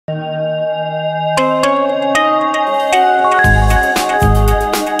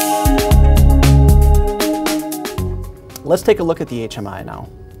Let's take a look at the HMI now.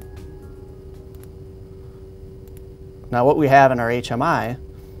 Now what we have in our HMI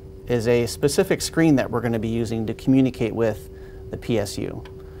is a specific screen that we're going to be using to communicate with the PSU.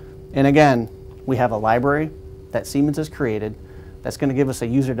 And again, we have a library that Siemens has created that's going to give us a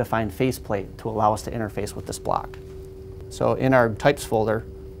user-defined faceplate to allow us to interface with this block. So in our types folder,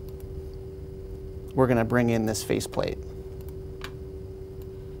 we're going to bring in this faceplate.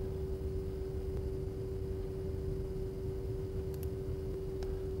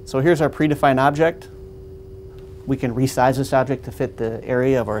 So here's our predefined object. We can resize this object to fit the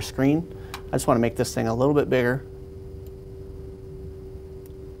area of our screen. I just want to make this thing a little bit bigger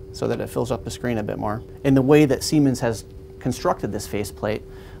so that it fills up the screen a bit more. In the way that Siemens has constructed this faceplate,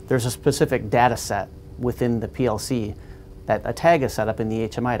 there's a specific data set within the PLC that a tag is set up in the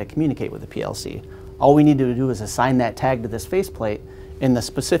HMI to communicate with the PLC. All we need to do is assign that tag to this faceplate, and the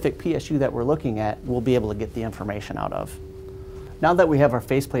specific PSU that we're looking at, we'll be able to get the information out of. Now that we have our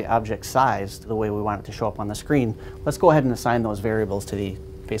faceplate object sized the way we want it to show up on the screen, let's go ahead and assign those variables to the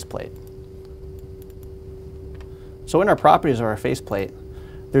faceplate. So in our properties of our faceplate,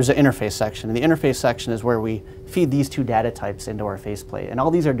 there's an interface section, and the interface section is where we feed these two data types into our faceplate. And all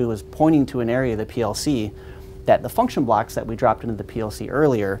these are doing is pointing to an area of the PLC that the function blocks that we dropped into the PLC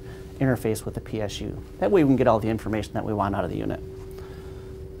earlier interface with the PSU. That way we can get all the information that we want out of the unit.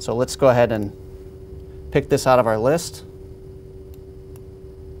 So let's go ahead and pick this out of our list.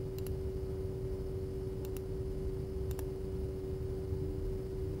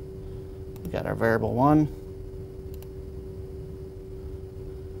 We got our variable 1.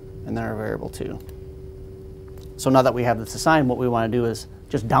 And then our variable 2. So now that we have this assigned, what we want to do is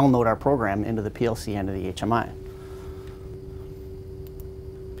just download our program into the PLC and to the HMI.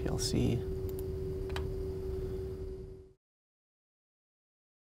 PLC.